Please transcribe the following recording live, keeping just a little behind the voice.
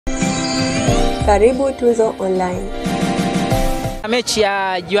Karibu Tuzo Online. Mechi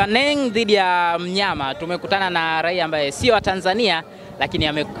ya YANGA dhidi ya mnyama, tumekutana na raia ambaye sio wa Tanzania lakini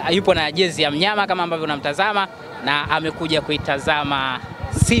yupo na jezi ya mnyama kama ambavyo unamtazama na amekuja kuitazama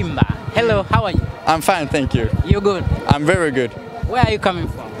Simba. Hello, how are you? I'm fine, thank you. You good? I'm very good. Where are you coming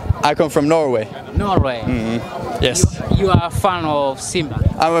from? I come from Norway. Norway. Yes. You are a fan of Simba?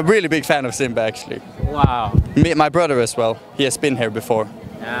 I'm a really big fan of Simba actually. Wow. My brother as well. He has been here before.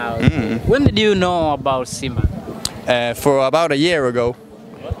 Okay. When did you know about Simba? For about a year ago,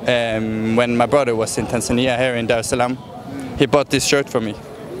 when my brother was in Tanzania here in Dar es Salaam, he bought this shirt for me.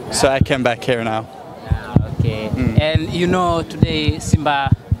 So I came back here now. Okay. And you know today Simba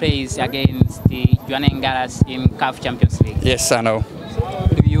plays against the YANGA in CAF Champions League. Yes, I know.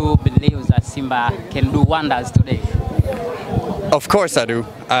 Do you believe that Simba can do wonders today? Of course I do.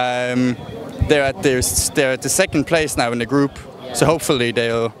 They're at the second place now in the group, so hopefully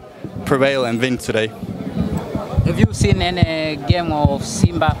they'll prevail and win today. Have you seen any game of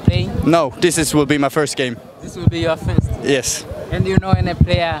Simba playing? No, this will be my first game. This will be your first? Yes. And you know any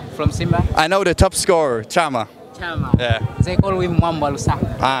player from Simba? I know the top scorer, CHAMA. CHAMA. Yeah. They call him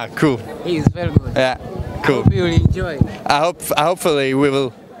Humwabii. Ah, cool. He is very good. Yeah, cool. I hope you will enjoy. Hopefully we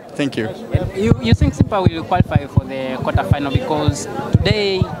will. Thank you. You think Simba will qualify for the quarterfinal because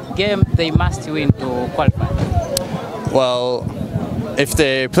today game they must win to qualify? Well, if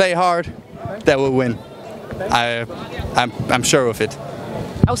they play hard, they will win. I'm sure of it.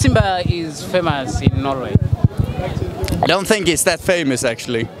 How Simba is famous in Norway? I don't think it's that famous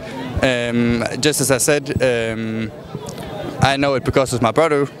actually. Just as I said, I know it because of my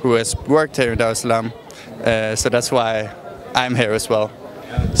brother who has worked here in Dar es Salaam. So that's why I'm here as well.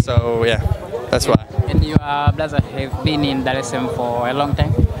 So yeah, that's why. And your brother have been in Dar es Salaam for a long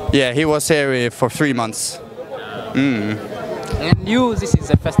time? Yeah, he was here for 3 months. And this is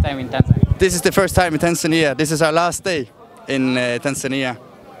the first time in Tanzania? This is the first time in Tanzania. This is our last day in Tanzania.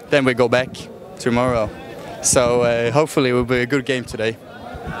 Then we go back tomorrow. So hopefully it will be a good game today.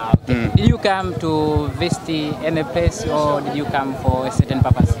 Okay. Did you come to visit any place or did you come for a certain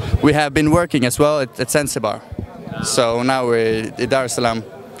purpose? We have been working as well at Zanzibar. So now we're in Dar es Salaam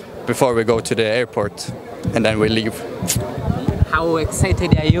before we go to the airport and then we leave. How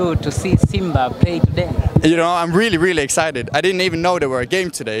excited are you to see Simba play today? You know, I'm really excited. I didn't even know there were a game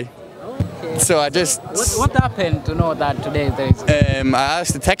today. Okay. So I just... What happened to know that today there is a game? I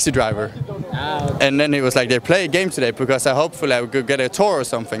asked the taxi driver. Okay. And then he was like, they play a game today because hopefully I could get a tour or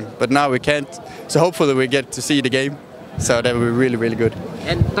something. But now we can't. So hopefully we get to see the game. So that will be really good.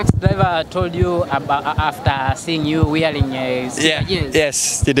 And taxi driver told you about after seeing you wearing a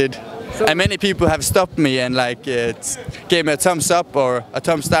Yes, he did. So, and many people have stopped me and like gave me a thumbs up or a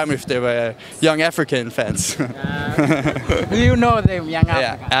thumbs down if they were young African fans. Do you know them, young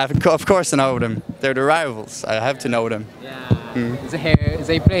African? Yeah, of course I know them. They're the rivals. I have to know them. Yeah.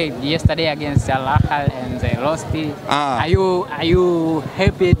 They played yesterday against Al Ahly and they lost. Are you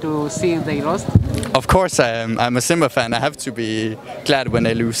happy to see they lost? Of course I am. I'm a Simba fan. I have to be glad when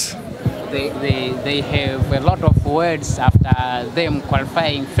they lose. They have a lot of words after them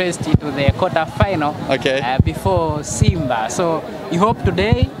qualifying first into the quarter-final before Simba. So you hope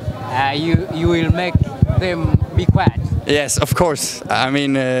today you will make them be quiet? Yes, of course. I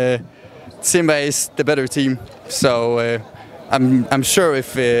mean, Simba is the better team. So I'm sure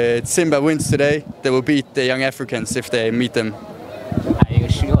if Simba wins today, they will beat the young Africans if they meet them. Are you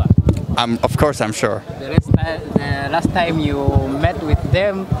sure? Of course I'm sure. The last time you met with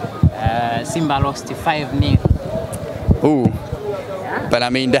them, Simba lost 5-0. Ooh. Yeah. But I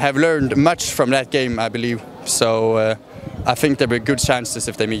mean, they have learned much from that game, I believe. So I think there will be good chances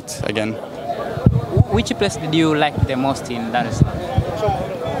if they meet again. Which place did you like the most in Dar es Salaam?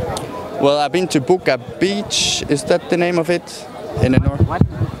 Well, I've been to Buka Beach. Is that the name of it? In the north? What?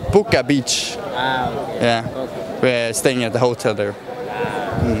 Buka Beach. Okay. Yeah. Okay. We're staying at the hotel there.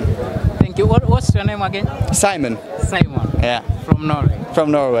 Thank you. What's your name again? Simon. Simon. Yeah. From Norway.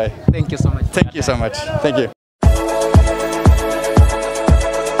 From Norway. Thank you so much. Thank you so much. Thank you.